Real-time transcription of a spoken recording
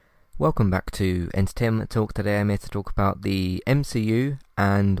Welcome back to Entertainment Talk. Today I'm here to talk about the MCU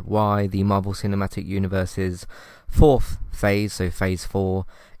and why the Marvel Cinematic Universe's fourth phase, so phase 4,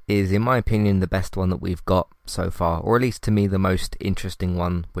 is in my opinion the best one that we've got so far, or at least to me the most interesting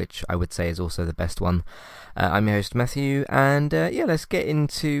one, which I would say is also the best one. I'm your host Matthew, and let's get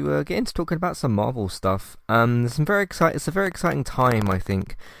into talking about some Marvel stuff. It's a very exciting time, I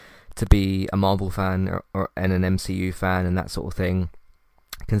think, to be a Marvel fan and an MCU fan and that sort of thing,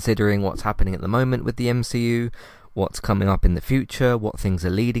 considering what's happening at the moment with the MCU, what's coming up in the future, what things are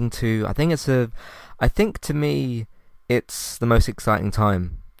leading to. I think to me it's the most exciting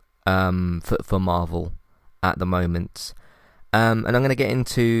time for Marvel at the moment, and I'm going to get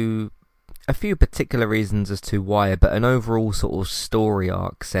into a few particular reasons as to why, but an overall sort of story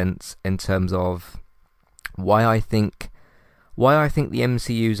arc sense in terms of why I think the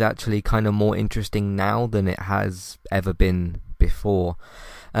MCU is actually kind of more interesting now than it has ever been before.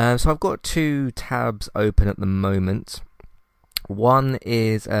 So I've got two tabs open at the moment. One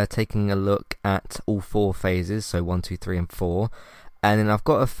is taking a look at all four phases, so 1, 2, 3 and 4, and then I've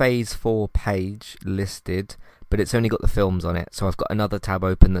got a phase 4 page listed, but it's only got the films on it, so I've got another tab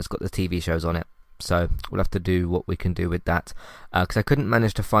open that's got the TV shows on it. So we'll have to do what we can do with that, because I couldn't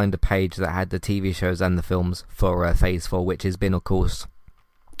manage to find a page that had the TV shows and the films for phase 4, which has been, of course,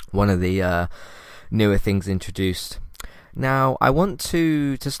 one of the newer things introduced. Now, I want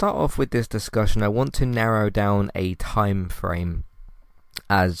to start off with this discussion, I want to narrow down a time frame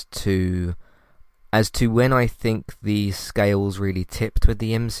as to when I think the scales really tipped with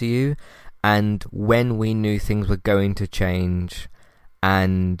the MCU, and when we knew things were going to change,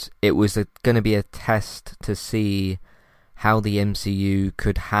 and it was going to be a test to see how the MCU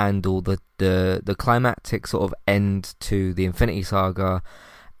could handle the climactic sort of end to the Infinity Saga,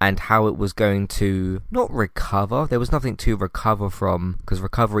 and how it was going to not recover. There was nothing to recover from, because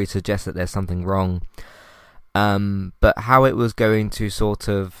recovery suggests that there's something wrong. But how it was going to sort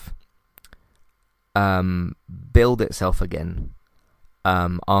of build itself again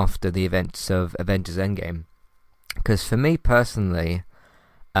after the events of Avengers Endgame. Because for me personally,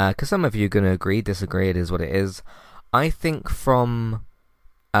 because some of you are going to agree, disagree, it is what it is. I think from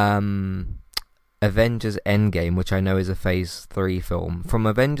Avengers Endgame, which I know is a phase 3 film, from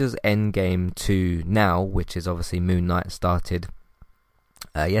Avengers Endgame to now, which is obviously Moon Knight started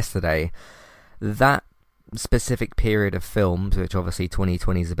yesterday, that specific period of films, which obviously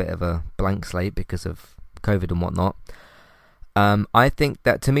 2020 is a bit of a blank slate because of COVID and whatnot, I think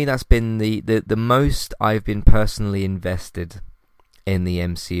that to me that's been the most I've been personally invested in the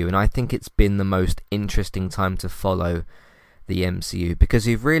MCU, and I think it's been the most interesting time to follow the MCU, because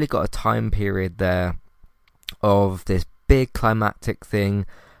you've really got a time period there of this big climactic thing.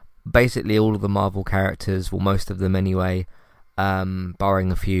 Basically all of the Marvel characters, well, most of them anyway,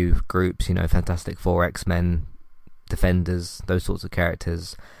 barring a few groups, Fantastic Four, X-Men, Defenders, those sorts of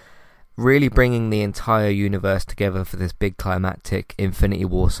characters, really bringing the entire universe together for this big climactic Infinity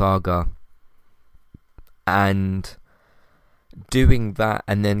War saga, and doing that,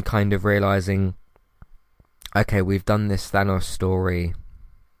 and then kind of realizing, okay, we've done this Thanos story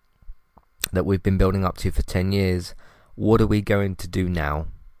that we've been building up to for 10 years. What are we going to do now?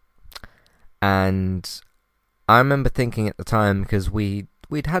 And I remember thinking at the time, because we'd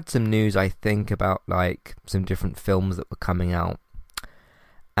had some news, I think, about like some different films that were coming out.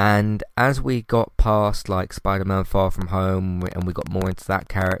 And as we got past like Spider-Man Far From Home, and we got more into that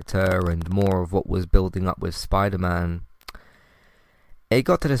character and more of what was building up with Spider-Man, it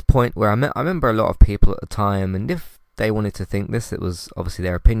got to this point where I remember a lot of people at the time, and if they wanted to think this, it was obviously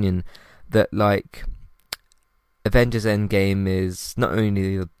their opinion, that like Avengers Endgame is not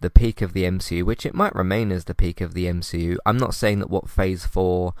only the peak of the MCU, which it might remain as the peak of the MCU. I'm not saying that what phase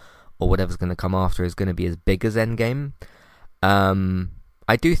 4 or whatever's going to come after is going to be as big as Endgame.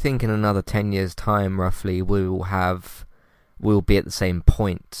 I do think in another 10 years time roughly we'll be at the same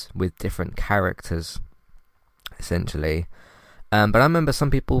point with different characters, essentially. But I remember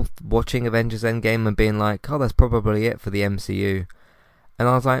some people watching Avengers Endgame and being like, oh, that's probably it for the MCU. And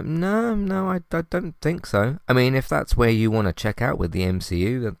I was like, no, I don't think so. I mean, if that's where you want to check out with the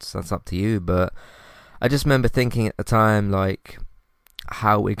MCU, that's up to you. But I just remember thinking at the time, like,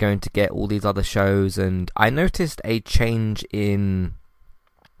 how we're going to get all these other shows. And I noticed a change in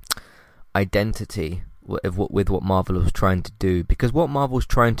identity with what Marvel was trying to do. Because what Marvel's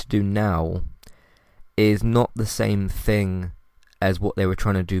trying to do now is not the same thing as what they were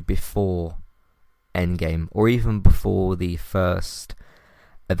trying to do before Endgame, or even before the first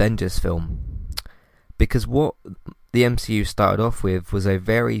Avengers film. Because what the MCU started off with was a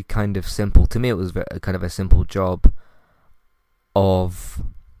very kind of simple, to me it was kind of a simple job of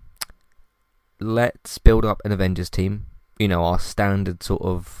let's build up an Avengers team. You know, our standard sort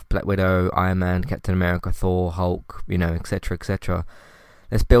of Black Widow, Iron Man, Captain America, Thor, Hulk, you know, etc., etc.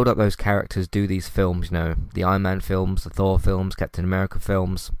 Let's build up those characters, do these films, you know, the Iron Man films, the Thor films, Captain America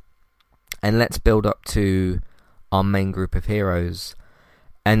films, and let's build up to our main group of heroes.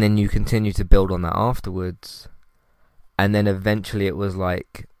 And then you continue to build on that afterwards. And then eventually it was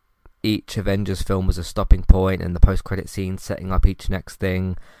like each Avengers film was a stopping point, and the post-credit scene setting up each next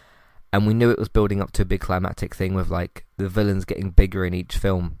thing. And we knew it was building up to a big climactic thing with like the villains getting bigger in each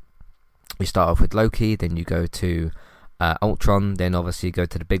film. You start off with Loki, then you go to Ultron, then obviously you go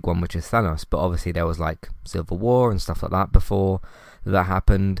to the big one, which is Thanos. But obviously there was like Civil War and stuff like that before that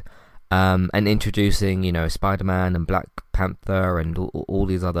happened. And introducing, you know, Spider-Man and Black Panther and all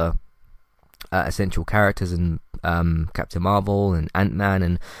these other essential characters, and Captain Marvel and Ant-Man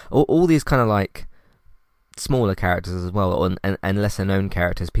and all these kind of like smaller characters as well, and lesser known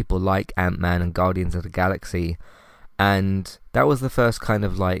characters, people like Ant-Man and Guardians of the Galaxy. And that was the first kind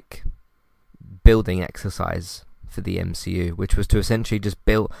of like building exercise for the MCU, which was to essentially just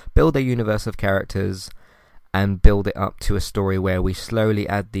build a universe of characters and build it up to a story where we slowly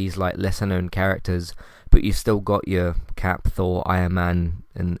add these like lesser known characters, but you've still got your Cap, Thor, Iron Man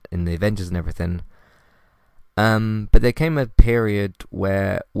and the Avengers and everything. But there came a period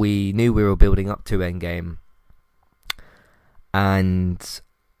where we knew we were building up to Endgame, and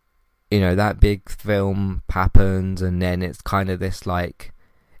you know, that big film happens, and then it's kind of this like,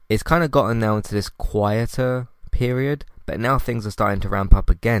 it's kind of gotten now into this quieter period, but now things are starting to ramp up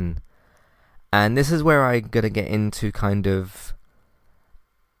again. And this is where I'm gonna get into kind of,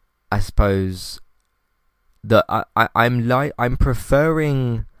 I suppose, that I'm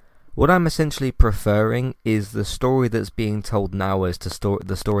preferring, what I'm essentially preferring is the story that's being told now as to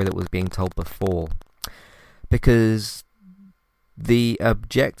the story that was being told before, because the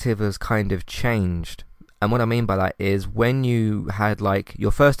objective has kind of changed. And what I mean by that is, when you had like,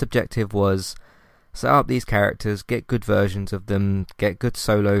 your first objective was set up these characters, get good versions of them, get good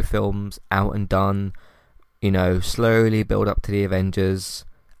solo films out and done, you know, slowly build up to the Avengers.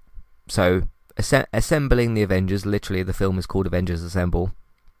 So assembling the Avengers, literally the film is called Avengers Assemble.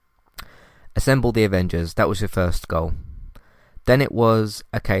 Assemble the Avengers, that was your first goal. Then it was,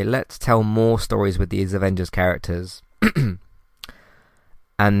 okay, let's tell more stories with these Avengers characters.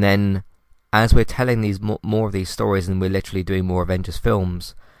 And then as we're telling these more of these stories, and we're literally doing more Avengers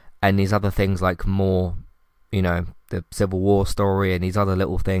films, and these other things like more, you know, the Civil War story and these other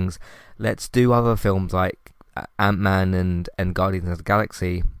little things, let's do other films like Ant-Man and Guardians of the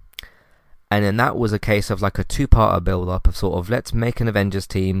Galaxy. And then that was a case of like a two-parter build-up of sort of, let's make an Avengers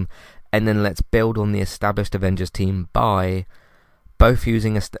team, and then let's build on the established Avengers team by both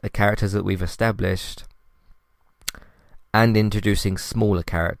using characters that we've established and introducing smaller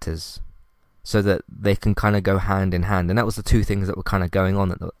characters, so that they can kind of go hand in hand. And that was the two things that were kind of going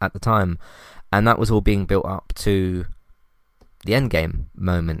on at the time. And that was all being built up to the Endgame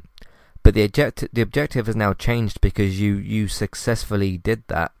moment. But the objective has now changed, because you successfully did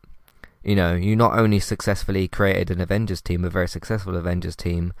that. You know, you not only successfully created an Avengers team, a very successful Avengers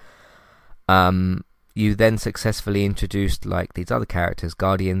team, you then successfully introduced like these other characters,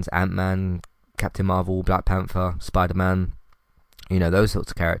 Guardians, Ant-Man, Captain Marvel, Black Panther, Spider-Man, you know, those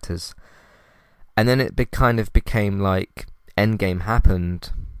sorts of characters. And then it kind of became like Endgame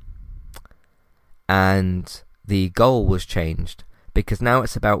happened, and the goal was changed, because now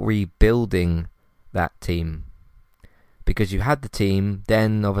it's about rebuilding that team. Because you had the team,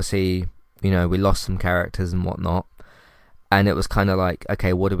 then obviously, you know, we lost some characters and whatnot, and it was kind of like,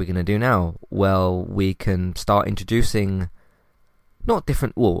 okay, what are we going to do now? Well, we can start introducing, not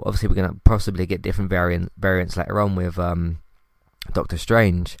different, well, obviously we're going to possibly get different variants later on with Doctor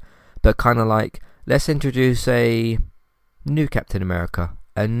Strange, but kind of like, let's introduce a new Captain America,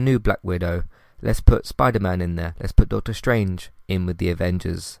 a new Black Widow, let's put Spider-Man in there, let's put Doctor Strange in with the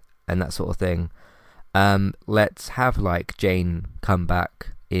Avengers, and that sort of thing. Let's have like Jane come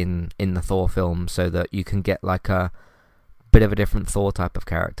back in the Thor film, so that you can get like a bit of a different Thor type of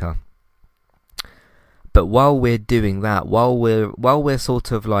character. But while we're doing that, while we're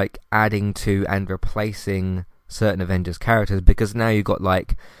sort of like adding to and replacing certain Avengers characters, because now you've got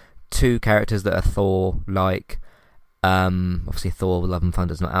like two characters that are Thor like, obviously Thor Love and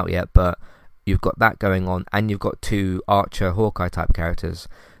Thunder's not out yet, but you've got that going on, and you've got two Archer, Hawkeye type characters.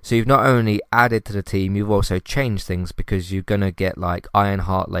 So you've not only added to the team, you've also changed things, because you're gonna get like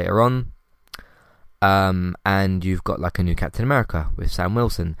Ironheart later on, and you've got like a new Captain America with Sam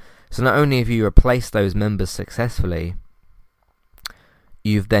Wilson. So not only have you replaced those members successfully,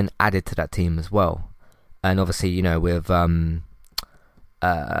 you've then added to that team as well. And obviously, you know, with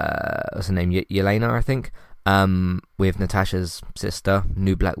what's her name, Yelena, I think, with Natasha's sister,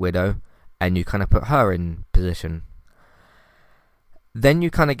 new Black Widow, and you kind of put her in position. Then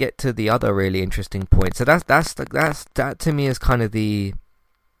you kind of get to the other really interesting point. So that to me is kind of the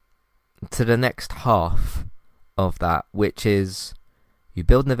next half of that, which is you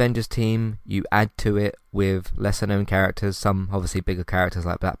build an Avengers team, you add to it with lesser known characters, some obviously bigger characters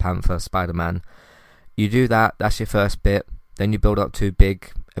like Black Panther, Spider-Man. You do that, that's your first bit. Then you build up to a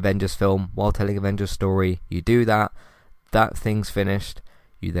big Avengers film while telling Avengers story. You do that thing's finished.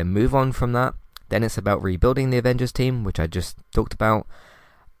 You then move on from that. Then it's about rebuilding the Avengers team, which I just talked about.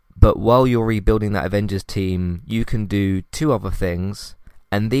 But while you're rebuilding that Avengers team, you can do two other things.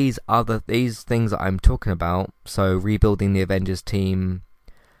 And these things that I'm talking about, so rebuilding the Avengers team,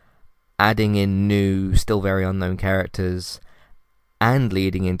 adding in new, still very unknown characters, and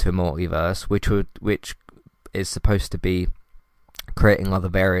leading into a multiverse, which is supposed to be creating other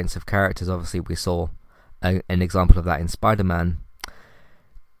variants of characters. Obviously, we saw an example of that in Spider-Man.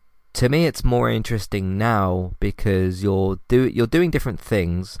 To me, it's more interesting now because you're doing different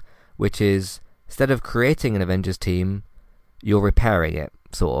things, which is instead of creating an Avengers team, you're repairing it,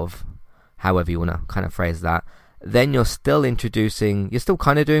 sort of, however you want to kind of phrase that. Then you're still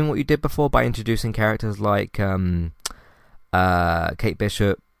kind of doing what you did before by introducing characters like Kate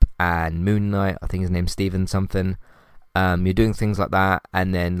Bishop and Moon Knight. I think his name's Steven something. You're doing things like that,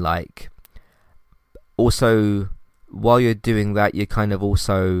 and then like also while you're doing that, you're kind of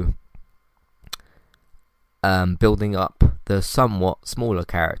also building up the somewhat smaller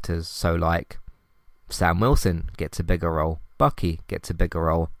characters. So like Sam Wilson gets a bigger role, Bucky gets a bigger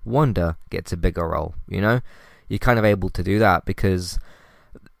role, Wanda gets a bigger role. You're kind of able to do that because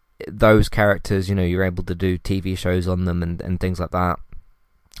those characters, you're able to do TV shows on them and things like that,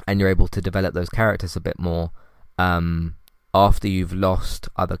 and you're able to develop those characters a bit more after you've lost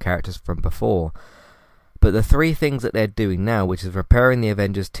other characters from before. But the three things that they're doing now, which is repairing the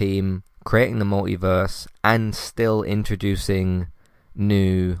Avengers team, creating the multiverse, and still introducing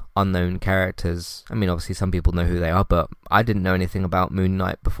new unknown characters. I mean, obviously some people know who they are, but I didn't know anything about Moon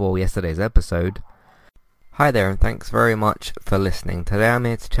Knight before yesterday's episode. Hi there, and thanks very much for listening. Today I'm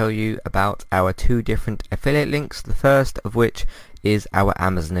here to tell you about our two different affiliate links. The first of which is our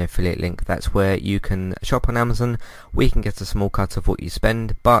Amazon affiliate link. That's where you can shop on Amazon. We can get a small cut of what you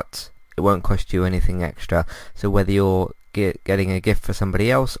spend, but it won't cost you anything extra. So whether you're getting a gift for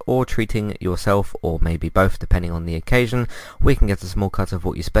somebody else or treating yourself, or maybe both depending on the occasion, we can get a small cut of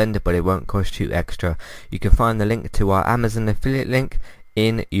what you spend, but it won't cost you extra. You can find the link to our Amazon affiliate link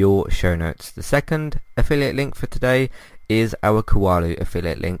in your show notes. The second affiliate link for today is our Kualu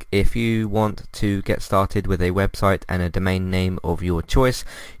affiliate link. If you want to get started with a website and a domain name of your choice,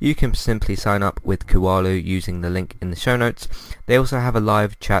 you can simply sign up with Kualu using the link in the show notes. They also have a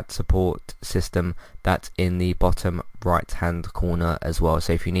live chat support system that's in the bottom right hand corner as well.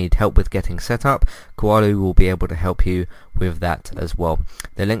 So if you need help with getting set up, Kualu will be able to help you with that as well.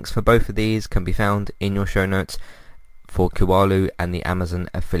 The links for both of these can be found in your show notes for Kualu and the Amazon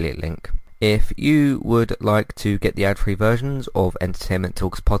affiliate link. If you would like to get the ad-free versions of Entertainment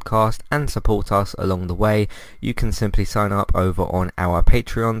Talks podcast and support us along the way, you can simply sign up over on our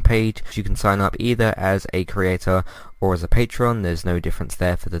Patreon page. You can sign up either as a creator or as a patron. There's no difference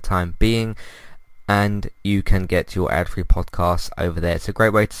there for the time being, and you can get your ad-free podcasts over there. It's a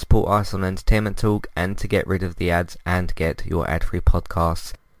great way to support us on Entertainment Talk and to get rid of the ads and get your ad-free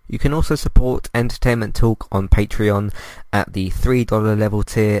podcasts. You can also support Entertainment Talk on Patreon at the $3 level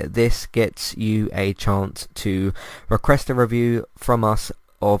tier. This gets you a chance to request a review from us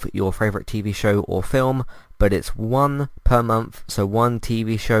of your favourite TV show or film, but it's one per month, so one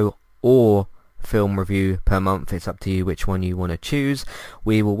TV show or film review per month. It's up to you which one you want to choose.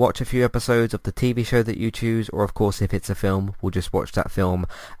 We will watch a few episodes of the TV show that you choose, or of course if it's a film, we'll just watch that film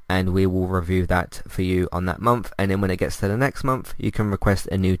and we will review that for you on that month. And then when it gets to the next month, you can request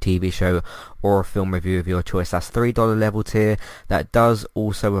a new TV show or a film review of your choice. That's $3 level tier. That does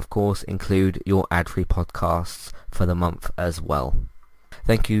also of course include your ad-free podcasts for the month as well.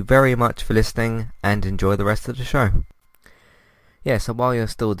 Thank you very much for listening and enjoy the rest of the show. Yeah, so while you're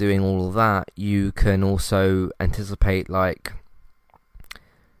still doing all of that, you can also anticipate, like,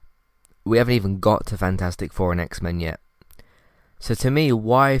 we haven't even got to Fantastic Four and X-Men yet. So to me,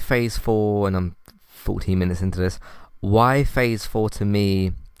 why Phase 4, and I'm 14 minutes into this, why Phase 4 to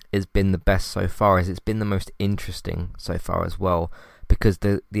me has been the best so far is it's been the most interesting so far as well, because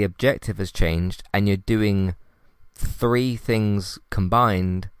the objective has changed and you're doing three things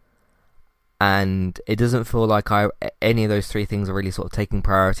combined, and it doesn't feel like any of those three things are really sort of taking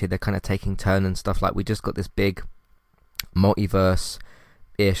priority. They're kind of taking turn and stuff. Like, we just got this big multiverse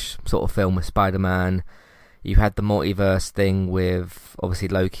ish sort of film with Spider-Man. You had the multiverse thing with obviously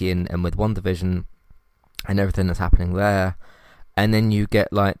Loki and with WandaVision and everything that's happening there. And then you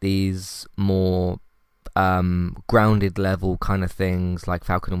get like these more grounded level kind of things like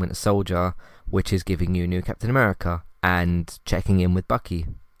Falcon and Winter Soldier, which is giving you new Captain America and checking in with Bucky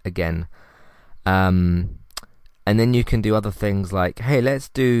again. And then you can do other things like, hey, let's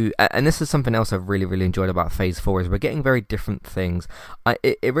do... And this is something else I've really, really enjoyed about Phase 4, is we're getting very different things.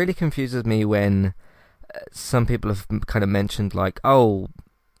 It really confuses me when some people have kind of mentioned, like, oh,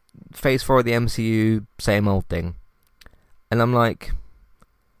 Phase 4 of the MCU, same old thing. And I'm like,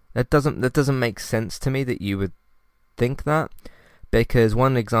 that doesn't make sense to me that you would think that. Because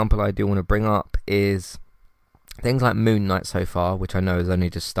one example I do want to bring up is things like Moon Knight so far, which I know has only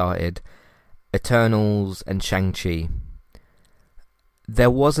just started, Eternals and Shang-Chi. There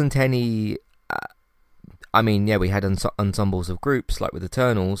wasn't any... I mean, yeah, we had ensembles of groups, like with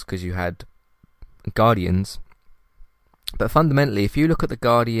Eternals, because you had Guardians. But fundamentally, if you look at the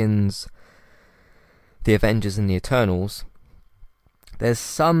Guardians, the Avengers and the Eternals, there's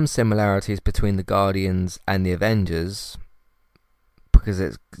some similarities between the Guardians and the Avengers,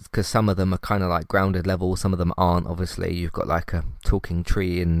 because some of them are kind of like grounded level, some of them aren't. Obviously, you've got like a talking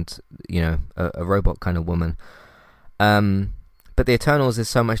tree and, you know, a robot kind of woman. But the Eternals is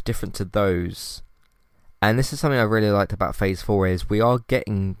so much different to those, and this is something I really liked about Phase 4 is we're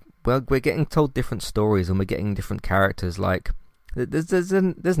getting told different stories and we're getting different characters. Like there's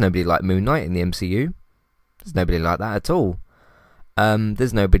nobody like Moon Knight in the MCU. There's nobody like that at all.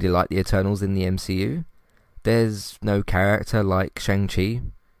 There's nobody like the Eternals in the MCU. There's no character like Shang-Chi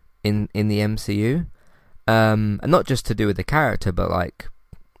in the MCU. And not just to do with the character, but like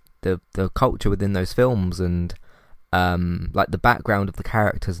the culture within those films and like the background of the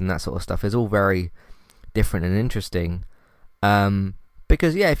characters and that sort of stuff is all very different and interesting.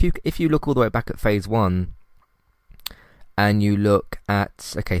 Because yeah, if you look all the way back at Phase 1 and you look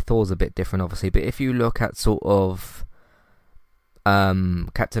at, okay, Thor's a bit different obviously, but if you look at sort of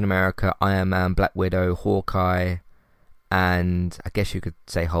Captain America, Iron Man, Black Widow, Hawkeye, and I guess you could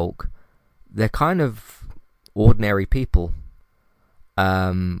say Hulk, they're kind of ordinary people.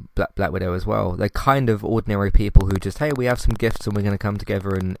 Black Widow as well. They're kind of ordinary people who just, hey, we have some gifts and we're going to come together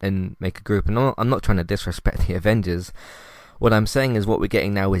and make a group. And I'm not trying to disrespect the Avengers. What I'm saying is what we're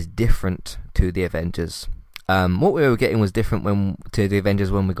getting now is different to the Avengers. What we were getting was different to the Avengers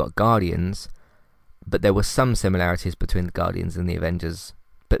when we got Guardians, but there were some similarities between the Guardians and the Avengers.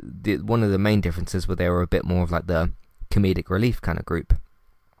 But one of the main differences were they were a bit more of like the comedic relief kind of group.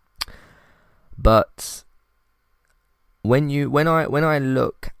 But when I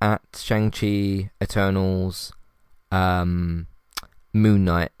look at Shang-Chi, Eternals, Moon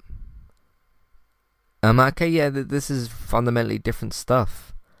Knight, I'm like, okay, yeah, this is fundamentally different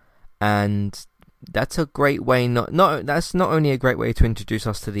stuff, and that's a great way. That's not only a great way to introduce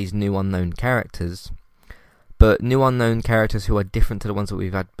us to these new unknown characters, but new unknown characters who are different to the ones that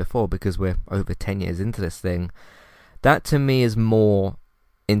we've had before, because we're over 10 years into this thing. That to me is more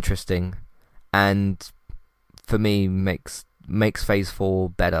interesting, and for me makes Phase 4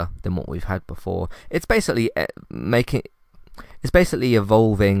 better than what we've had before. It's basically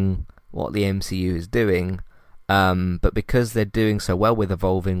evolving what the MCU is doing, but because they're doing so well with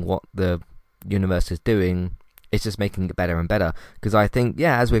evolving what the universe is doing, it's just making it better and better. Because I think,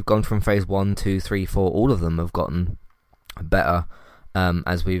 yeah, as we've gone from Phase 1, 2, 3, 4, all of them have gotten better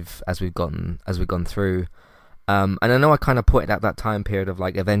as we've gone through. And I know I kind of pointed out that time period of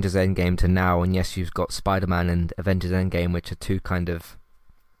like Avengers Endgame to now, and yes, you've got Spider-Man and Avengers Endgame, which are two kind of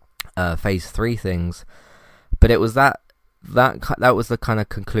Phase 3 things. But it was that was the kind of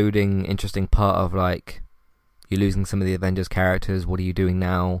concluding interesting part of like, you're losing some of the Avengers characters, what are you doing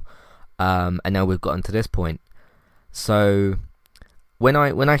now? And now we've gotten to this point. So when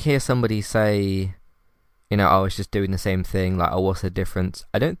I hear somebody say, you know, I was just doing the same thing, like, oh, what's the difference?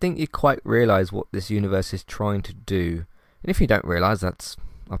 I don't think you quite realise what this universe is trying to do. And if you don't realise, that's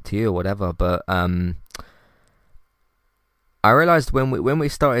up to you or whatever. But I realised when we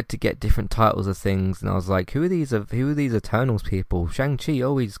started to get different titles of things, and I was like, who are these Eternals people? Shang-Chi,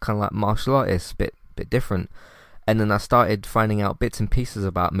 always kind of like martial artists, bit different. And then I started finding out bits and pieces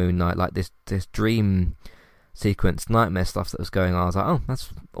about Moon Knight, like this dream sequence, nightmare stuff that was going on. I was like, oh, that's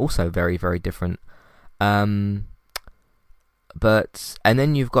also very, very different. And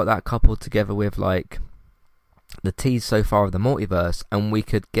then you've got that coupled together with like the tease so far of the multiverse, and we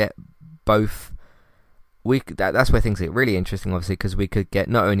could get both. That's where things get really interesting, obviously, because we could get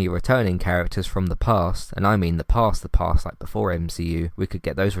not only returning characters from the past, and I mean the past like before MCU. We could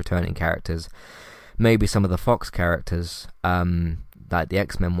get those returning characters, maybe some of the Fox characters, like the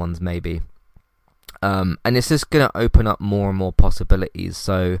X-Men ones maybe. And it's just going to open up more and more possibilities.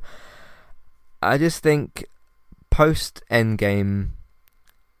 So I just think post Endgame,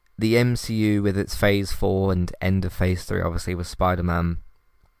 the MCU with its Phase 4 and end of Phase 3, obviously with Spider-Man,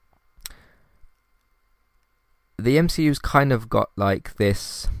 the MCU's kind of got like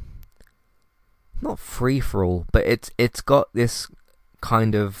this, not free-for-all, but it's got this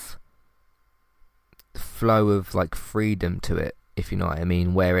kind of flow of like freedom to it, if you know what I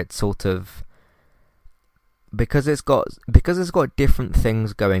mean, where it's sort of, because it's got different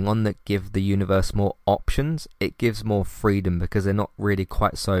things going on that give the universe more options, it gives more freedom because they're not really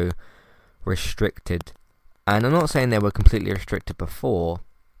quite so restricted. And I'm not saying they were completely restricted before,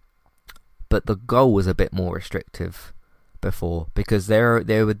 but the goal was a bit more restrictive before, because they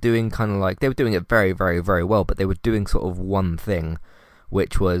were doing kind of like, they were doing it very, very, very well, but they were doing sort of one thing,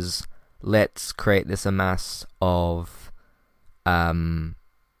 which was, let's create this amass of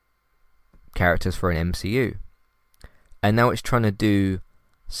characters for an MCU. And now it's trying to do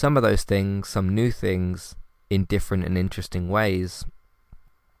some of those things, some new things, in different and interesting ways.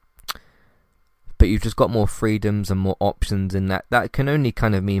 But you've just got more freedoms and more options, and that can only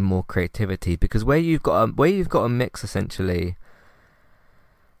kind of mean more creativity, because where you've got a mix essentially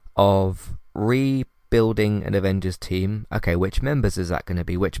of rebuilding an Avengers team. Okay, which members is that going to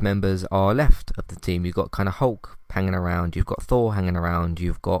be? Which members are left of the team? You've got kind of Hulk hanging around, you've got Thor hanging around,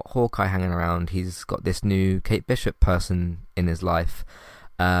 you've got Hawkeye hanging around. He's got this new Kate Bishop person in his life.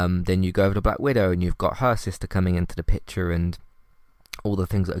 Then you go over to Black Widow, and you've got her sister coming into the picture, and all the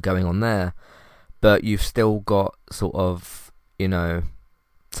things that are going on there. But you've still got sort of, you know,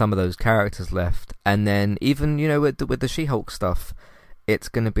 some of those characters left. And then even, you know, with the She-Hulk stuff, it's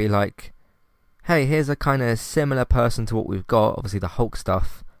going to be like, hey, here's a kind of similar person to what we've got, obviously the Hulk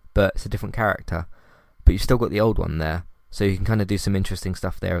stuff, but it's a different character. But you've still got the old one there, so you can kind of do some interesting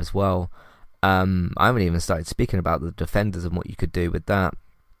stuff there as well. I haven't even started speaking about the Defenders and what you could do with that.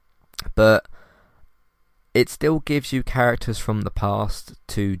 But it still gives you characters from the past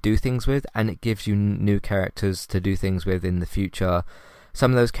to do things with, and it gives you new characters to do things with in the future.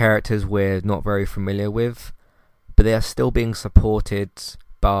 Some of those characters we're not very familiar with, but they are still being supported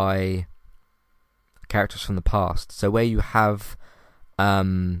by characters from the past. So where you have,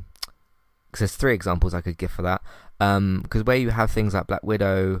 because there's 3 examples I could give for that, because where you have things like Black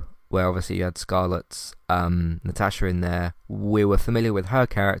Widow, where obviously you had Scarlett's Natasha in there, we were familiar with her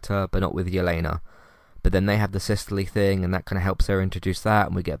character, but not with Yelena. But then they have the sisterly thing, and that kind of helps her introduce that,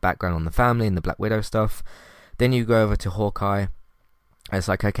 and we get background on the family and the Black Widow stuff. Then you go over to Hawkeye, and it's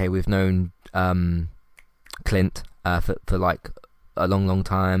like, okay, we've known Clint for like a long, long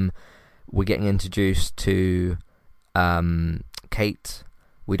time. We're getting introduced to Kate.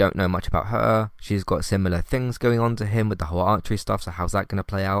 We don't know much about her. She's got similar things going on to him with the whole archery stuff, so how's that going to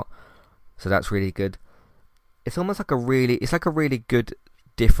play out? So that's really good. It's almost like a really good,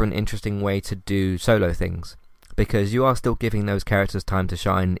 different, interesting way to do solo things, because you are still giving those characters time to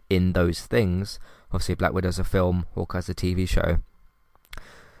shine in those things. Obviously Black Widow's a film, Hawkeye's a TV show,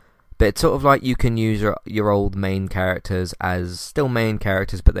 but it's sort of like you can use your old main characters as still main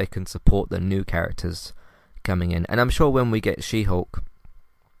characters, but they can support the new characters coming in. And I'm sure when we get She-Hulk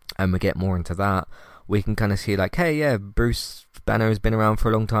and we get more into that, we can kind of see like, hey, yeah, Bruce Banner has been around for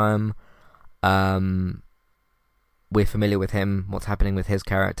a long time. We're familiar with him, what's happening with his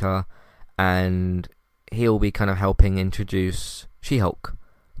character, and he'll be kind of helping introduce She-Hulk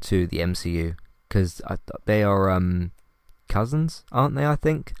to the MCU, because they are cousins, aren't they, I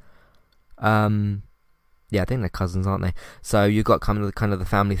think? Yeah, I think they're cousins, aren't they? So you've got kind of the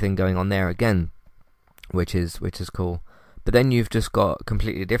family thing going on there again, which is cool. But then you've just got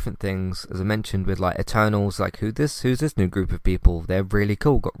completely different things, as I mentioned, with like Eternals, like who's this new group of people? They're really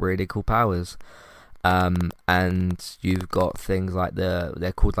cool, got really cool powers. And you've got things like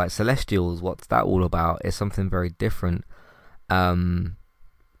they're called like Celestials. What's that all about? It's something very different. And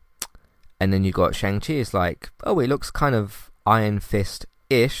then you've got Shang-Chi. It's like, oh, he looks kind of Iron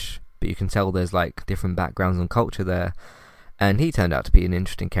Fist-ish, but you can tell there's like different backgrounds and culture there. And he turned out to be an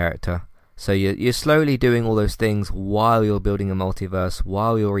interesting character. So you're slowly doing all those things while you're building a multiverse,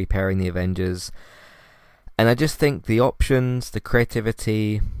 while you're repairing the Avengers. And I just think the options, the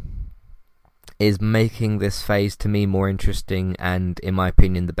creativity is making this phase to me more interesting, and in my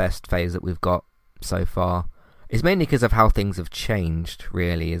opinion the best phase that we've got so far. It's mainly because of how things have changed,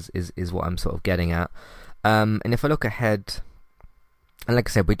 really, is what I'm sort of getting at. And if I look ahead, and like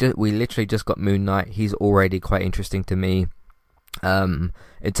I said, we literally just got Moon Knight. He's already quite interesting to me.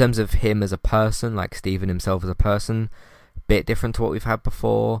 In terms of him as a person, like Stephen himself as a person, bit different to what we've had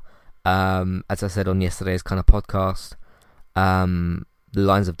before. As I said on yesterday's kind of podcast, The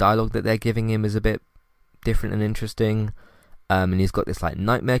lines of dialogue that they're giving him is a bit different and interesting. And he's got this like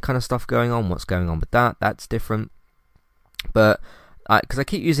nightmare kind of stuff going on. What's going on with that? That's different. But because I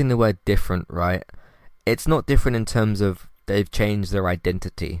keep using the word different, right? It's not different in terms of they've changed their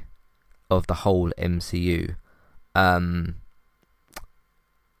identity of the whole MCU. I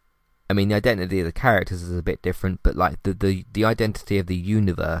mean, the identity of the characters is a bit different, but like the identity of the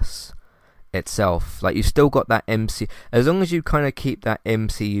universe itself, like, you still got that MCU. As long as you kind of keep that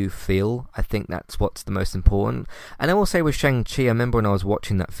MCU feel, I think that's what's the most important. And I will say with Shang-Chi, I remember when I was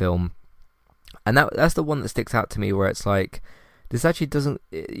watching that film, and that's the one that sticks out to me, where it's like, this actually doesn't,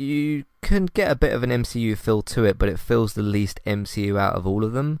 you can get a bit of an MCU feel to it, but it feels the least MCU out of all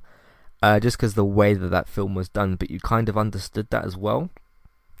of them, just because the way that film was done, but you kind of understood that as well.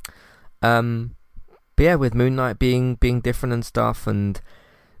 But yeah, with Moon Knight being different and stuff, and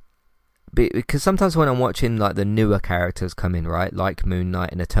because sometimes when I'm watching like the newer characters come in, right, like Moon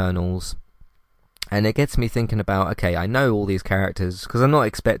Knight and Eternals, and it gets me thinking about, okay, I know all these characters, because I'm not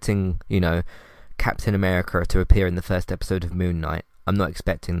expecting, Captain America to appear in the first episode of Moon Knight. I'm not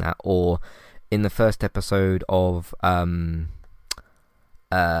expecting that, or in the first episode of or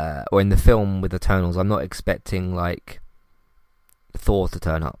in the film with Eternals, I'm not expecting like Thor to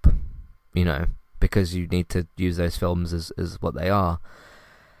turn up, because you need to use those films as what they are.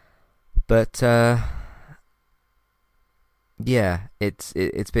 But yeah, it's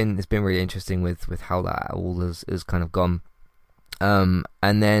been really interesting with how that all has kind of gone. And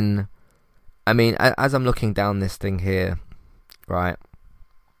then, I mean, as I'm looking down this thing here, right?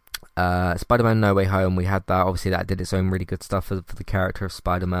 Spider-Man No Way Home, we had that. Obviously, that did its own really good stuff for the character of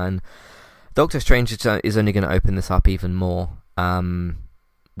Spider-Man. Doctor Strange is only going to open this up even more,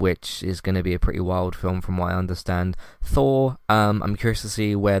 which is going to be a pretty wild film from what I understand. Thor, I'm curious to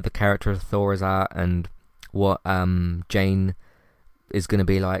see where the character of Thor is at, and what Jane is going to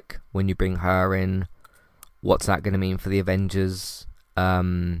be like when you bring her in. What's that going to mean for the Avengers,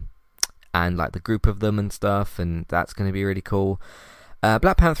 and like the group of them and stuff, and that's going to be really cool.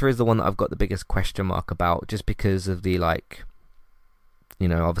 Black Panther is the one that I've got the biggest question mark about, just because of the, like,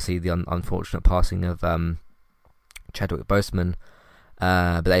 obviously the unfortunate passing of Chadwick Boseman.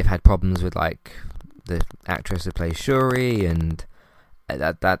 But they've had problems with like the actress who plays Shuri, and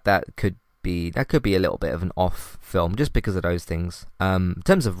that could be a little bit of an off film just because of those things. In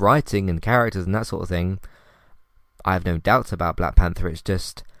terms of writing and characters and that sort of thing, I have no doubts about Black Panther. It's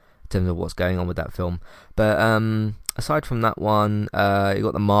just in terms of what's going on with that film. But aside from that one, you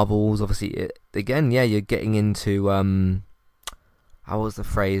got the Marvels. Obviously, you're getting into how was the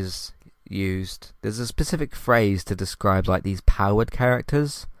phrase used? There's a specific phrase to describe like these powered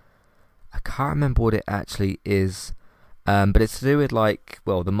characters. I can't remember what it actually is, but it's to do with like,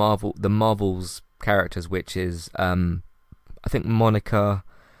 well, the Marvel's characters, which is I think Monica,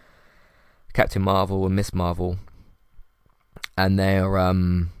 Captain Marvel, and Miss Marvel, and they're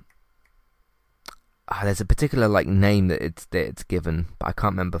there's a particular like name that it's given, but I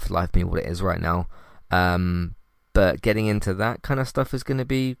can't remember for the life of me what it is right now. But getting into that kind of stuff is going to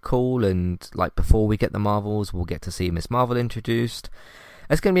be cool, and like before we get the Marvels, we'll get to see Miss Marvel introduced.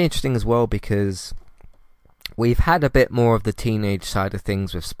 It's going to be interesting as well, because we've had a bit more of the teenage side of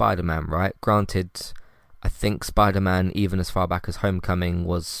things with Spider-Man, right? Granted, I think Spider-Man, even as far back as Homecoming,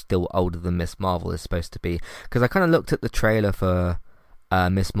 was still older than Miss Marvel is supposed to be. Because I kind of looked at the trailer for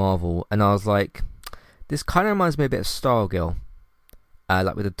Miss Marvel, and I was like, this kind of reminds me a bit of Stargirl,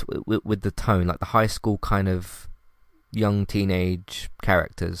 like with the tone, like the high school kind of young teenage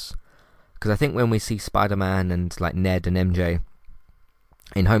characters. Because I think when we see Spider-Man and like Ned and MJ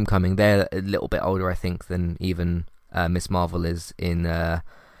in Homecoming, they're a little bit older, I think, than even Miss Marvel is in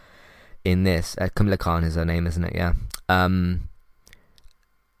this. Kamala Khan is her name, isn't it? Yeah.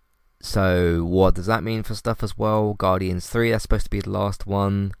 So what does that mean for stuff as well? Guardians 3, that's supposed to be the last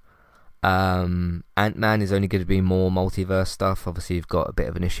one. Ant-Man is only going to be more multiverse stuff. Obviously, you've got a bit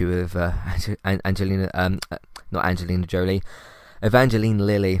of an issue with Evangeline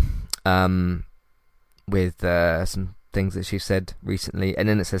Lilly, with some things that she said recently, and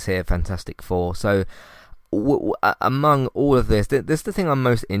then it says here Fantastic Four. So among all of this is the thing I'm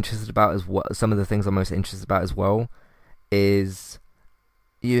most interested about, is what some of the things I'm most interested about as well is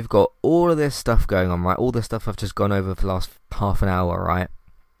you've got all of this stuff going on, right? All the stuff I've just gone over for the last half an hour, right?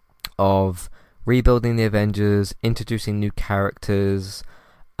 Of rebuilding the Avengers, introducing new characters,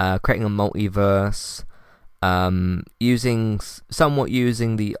 creating a multiverse, using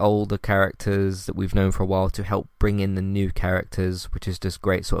the older characters that we've known for a while to help bring in the new characters, which is just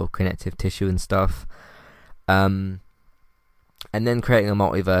great sort of connective tissue and stuff. And then creating a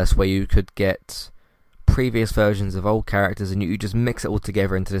multiverse where you could get previous versions of old characters, and you just mix it all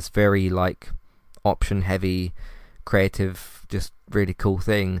together into this very like option heavy, creative, just really cool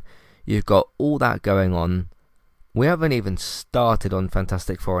thing. You've got all that going on. We haven't even started on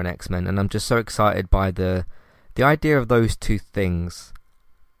Fantastic Four and X-Men, and I'm just so excited by the idea of those two things,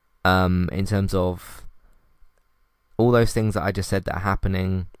 in terms of all those things that I just said that are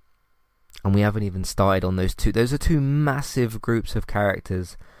happening, and we haven't even started on those two. Those are two massive groups of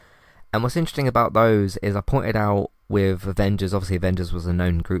characters, and what's interesting about those is I pointed out with Avengers, obviously Avengers was a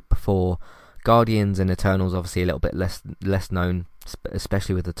known group before, Guardians and Eternals obviously a little bit less known,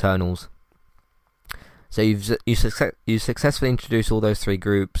 especially with Eternals. So you successfully introduced all those three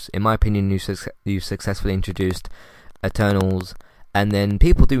groups. In my opinion, you successfully introduced Eternals, and then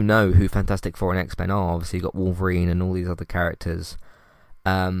people do know who Fantastic Four and X-Men are. Obviously, you got Wolverine and all these other characters,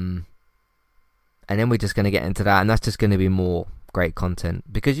 and then we're just going to get into that, and that's just going to be more great content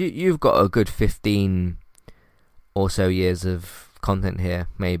because you've got a good 15 or so years of content here.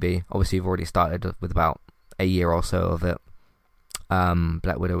 Maybe obviously you've already started with about a year or so of it.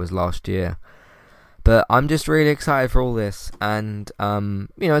 Black Widow was last year. But I'm just really excited for all this, and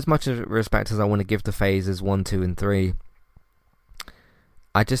as much respect as I want to give to phases 1, 2, and 3,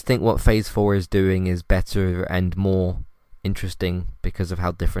 I just think what Phase 4 is doing is better and more interesting because of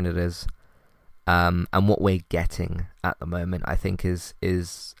how different it is, and what we're getting at the moment, I think is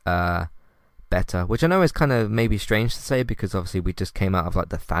better. Which I know is kind of maybe strange to say because obviously we just came out of like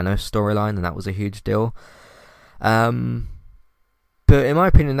the Thanos storyline, and that was a huge deal. But in my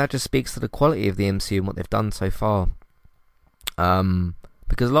opinion, that just speaks to the quality of the MCU and what they've done so far.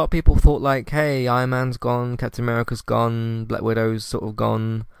 Because a lot of people thought like, hey, Iron Man's gone, Captain America's gone, Black Widow's sort of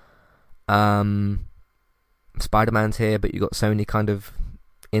gone, Spider-Man's here, but you got Sony kind of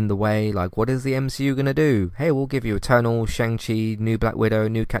in the way. Like, what is the MCU going to do? Hey, we'll give you Eternal, Shang-Chi, new Black Widow,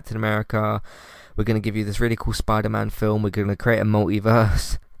 new Captain America. We're going to give you this really cool Spider-Man film. We're going to create a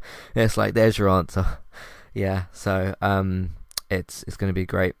multiverse. It's like, there's your answer. Yeah, so, it's going to be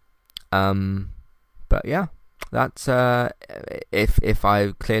great. But yeah, that's if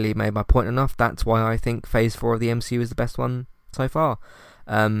I clearly made my point enough, that's why I think Phase 4 of the MCU is the best one so far.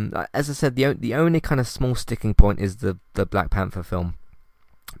 As I said, the only kind of small sticking point is the Black Panther film,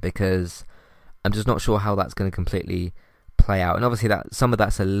 because I'm just not sure how that's going to completely play out. And obviously that some of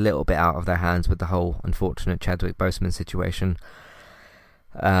that's a little bit out of their hands with the whole unfortunate Chadwick Boseman situation.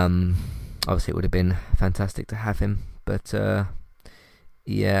 Obviously it would have been fantastic to have him, but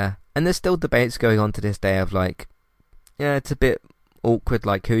yeah, and there's still debates going on to this day of like, yeah, it's a bit awkward,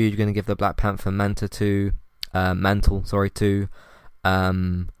 like who are you going to give the Black Panther mantle to?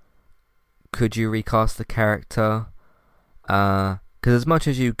 Could you recast the character? Because as much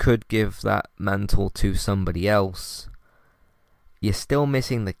as you could give that mantle to somebody else, you're still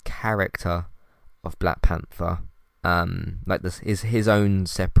missing the character of Black Panther. Like this is his own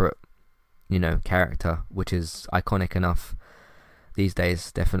separate, character, which is iconic enough these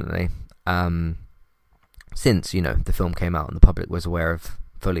days, definitely. Since, the film came out and the public was aware of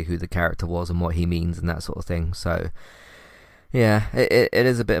fully who the character was and what he means and that sort of thing. So, yeah, it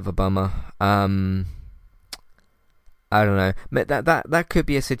is a bit of a bummer. I don't know. But that could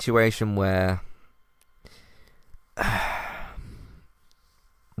be a situation where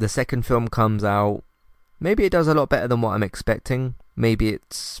the second film comes out, maybe it does a lot better than what I'm expecting. Maybe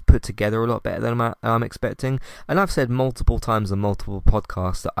it's put together a lot better than I'm expecting. And I've said multiple times on multiple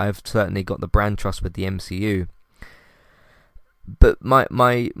podcasts that I've certainly got the brand trust with the MCU. But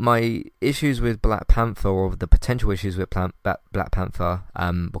my issues with Black Panther, or the potential issues with Black Panther,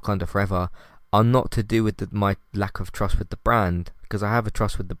 Wakanda Forever, are not to do with my lack of trust with the brand, because I have a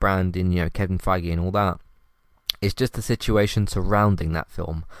trust with the brand in Kevin Feige and all that. It's just the situation surrounding that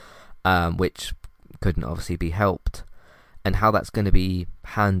film, which couldn't obviously be helped, and how that's going to be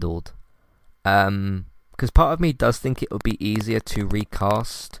handled. Because part of me does think it would be easier to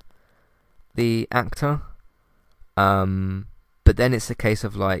recast the actor, but then it's a case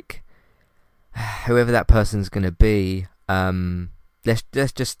of like, whoever that person's going to be, let's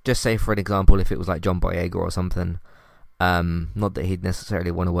just say for an example, if it was like John Boyega or something, not that he'd necessarily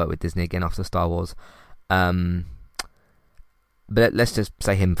want to work with Disney again after Star Wars, but let's just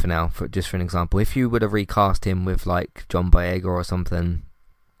say him for now, for an example. If you would have recast him with like John Boyega or something,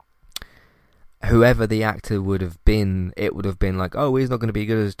 whoever the actor would have been, it would have been like, oh, he's not going to be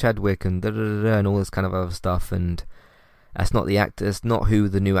good as Chadwick and and all this kind of other stuff, and that's not the actor. It's not who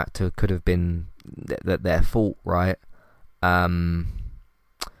the new actor could have been. Their fault, right?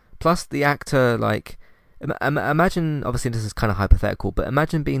 Plus the actor, like, imagine, obviously this is kind of hypothetical, but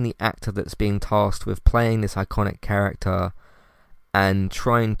imagine being the actor that's being tasked with playing this iconic character, and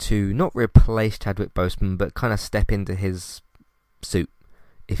trying to not replace Chadwick Boseman, but kind of step into his suit,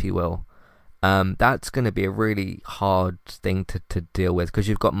 if you will. That's going to be a really hard thing to deal with, because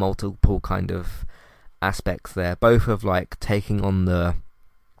you've got multiple kind of aspects there, both of like taking on the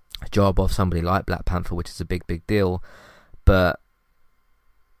job of somebody like Black Panther, which is a big deal, but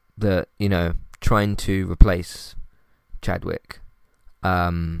trying to replace Chadwick,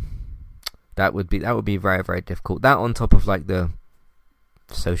 that would be very, very difficult. That on top of like the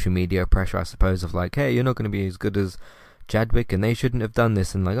social media pressure, I suppose, of like, hey, you're not going to be as good as Chadwick, and they shouldn't have done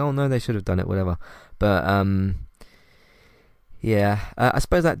this, and like, oh no, they should have done it, whatever. But I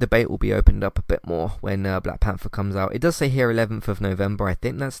suppose that debate will be opened up a bit more when Black Panther comes out. It does say here 11th of November. I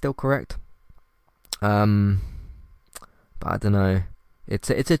think that's still correct. But I don't know. It's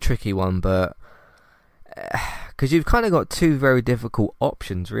a tricky one, but because you've kind of got two very difficult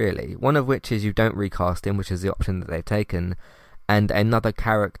options, really. One of which is you don't recast him, which is the option that they've taken, and another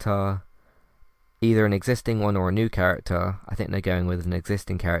character, either an existing one or a new character, I think they're going with an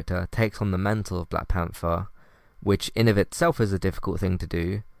existing character, takes on the mantle of Black Panther, which in of itself is a difficult thing to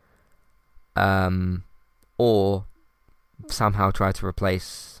do, or somehow try to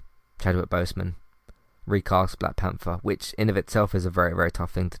replace Chadwick Boseman, recast Black Panther, which in of itself is a very, very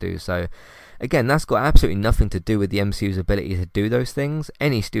tough thing to do. So again, that's got absolutely nothing to do with the MCU's ability to do those things.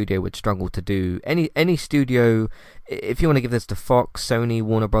 Any studio would struggle to do, any studio, if you want to give this to Fox, Sony,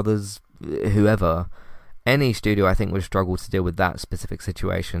 Warner Brothers, whoever, any studio I think would struggle to deal with that specific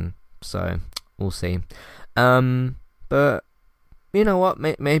situation. So we'll see. But you know what,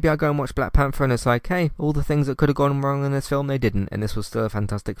 maybe I go and watch Black Panther and it's like, hey, all the things that could have gone wrong in this film, they didn't, and this was still a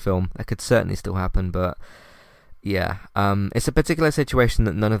fantastic film. That could certainly still happen, but yeah, it's a particular situation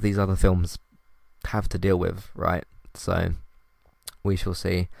that none of these other films have to deal with, right? So we shall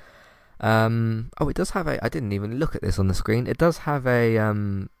see. It does have I didn't even look at this on the screen. It does have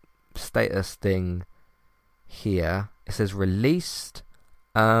a status thing here. It says released.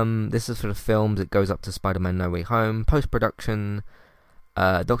 This is for the films. It goes up to Spider-Man No Way Home, post-production,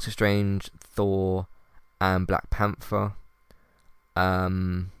 Doctor Strange, Thor, and Black Panther.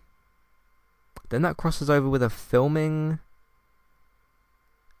 Then that crosses over with a filming.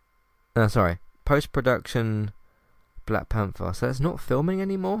 Post-production, Black Panther. So it's not filming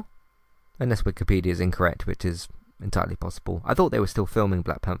anymore? Unless Wikipedia is incorrect, which is entirely possible. I thought they were still filming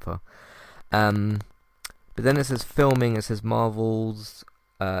Black Panther. But then it says filming, it says Marvels,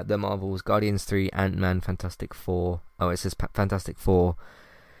 The Marvels, Guardians 3, Ant-Man, Fantastic Four. Oh, it says Fantastic Four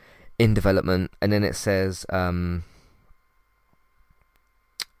in development. And then it says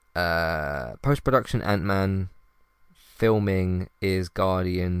post-production Ant-Man, filming is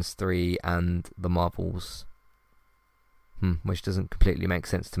Guardians 3 and The Marvels. Which doesn't completely make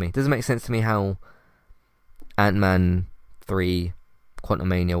sense to me. It doesn't make sense to me how Ant-Man 3,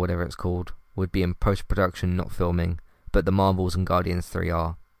 Quantumania, whatever it's called, would be in post-production, not filming, but The Marvels and Guardians 3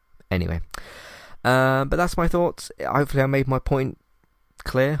 are. Anyway. But that's my thoughts. Hopefully I made my point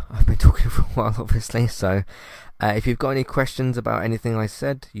clear. I've been talking for a while, obviously, so if you've got any questions about anything I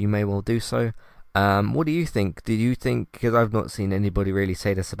said, you may well do so. What do you think? Do you think, because I've not seen anybody really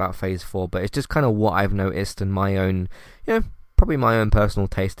say this about Phase 4, but it's just kind of what I've noticed and my own, probably my own personal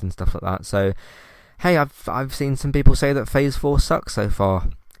taste and stuff like that. So, hey, I've seen some people say that Phase 4 sucks so far.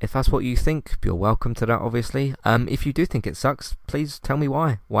 If that's what you think, you're welcome to that, obviously. If you do think it sucks, please tell me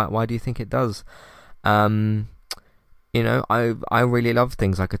why. Why do you think it does? I really love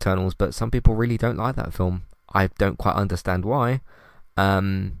things like Eternals, but some people really don't like that film. I don't quite understand why.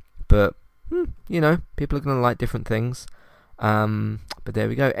 But people are going to like different things. But there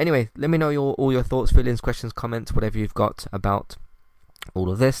we go. Anyway, let me know all your thoughts, feelings, questions, comments, whatever you've got about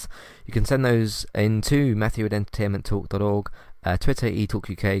all of this. You can send those into Matthew@entertainmenttalk.org, Twitter,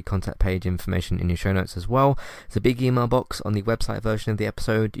 eTalkUK, contact page information in your show notes as well. There's a big email box on the website version of the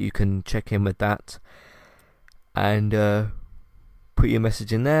episode. You can check in with that and put your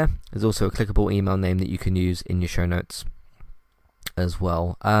message in there. There's also a clickable email name that you can use in your show notes as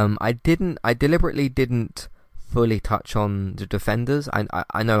well. I deliberately didn't fully touch on the Defenders.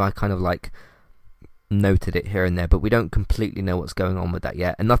 I know I kind of like noted it here and there, but we don't completely know what's going on with that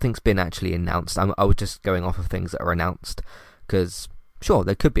yet, and nothing's been actually announced. I was just going off of things that are announced, because sure,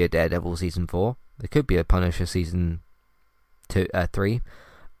 there could be a Daredevil season 4, there could be a Punisher season 3,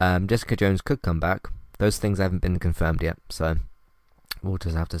 Jessica Jones could come back. Those things haven't been confirmed yet, so we'll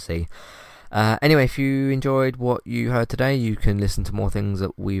just have to see. Anyway, if you enjoyed what you heard today, you can listen to more things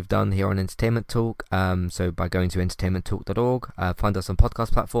that we've done here on Entertainment Talk. So by going to entertainmenttalk.org, find us on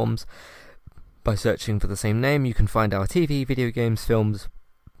podcast platforms. By searching for the same name, you can find our TV, video games, films,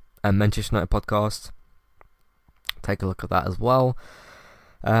 and Manchester United podcast. take a look at that as well.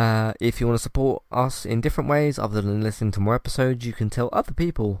 If you want to support us in different ways other than listening to more episodes, you can tell other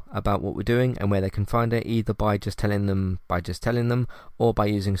people about what we're doing and where they can find it, either by just telling them, or by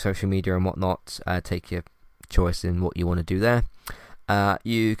using social media and whatnot. Take your choice in what you want to do there.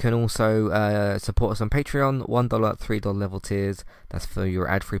 You can also support us on Patreon, $1, $3 level tiers. That's for your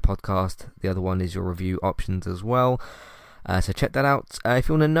ad-free podcast. The other one is your review options as well. So check that out. If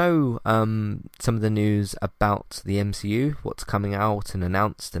you want to know some of the news about the MCU, what's coming out and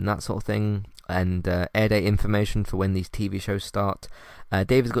announced and that sort of thing, and air date information for when these TV shows start,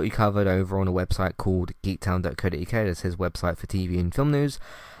 David's got you covered over on a website called geektown.co.uk. That's his website for TV and film news.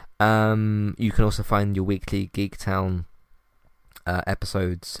 You can also find your weekly Geektown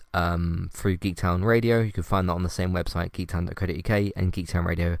episodes through Geektown Radio. You can find that on the same website, geektown.co.uk, and Geektown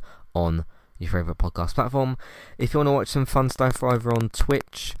Radio on your favourite podcast platform. If you want to watch some fun stuff over on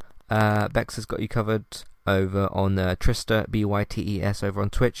Twitch, Bex has got you covered over on Trista, BYTES, over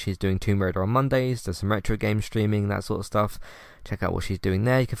on Twitch. She's doing Tomb Raider on Mondays, does some retro game streaming, that sort of stuff. Check out what she's doing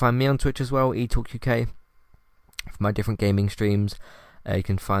there. You can find me on Twitch as well, eTalkUK, for my different gaming streams. You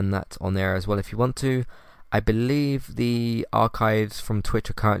can find that on there as well if you want to. I believe the archives from Twitch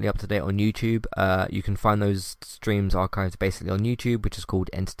are currently up to date on YouTube. You can find those streams archived basically on YouTube, which is called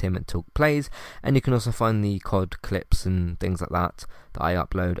Entertainment Talk Plays, and you can also find the COD clips and things like that I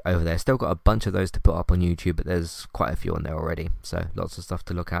upload over there. Still got a bunch of those to put up on YouTube, but there's quite a few on there already, so lots of stuff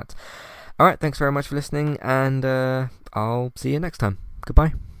to look at. Alright, thanks very much for listening, and I'll see you next time.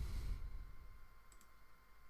 Goodbye.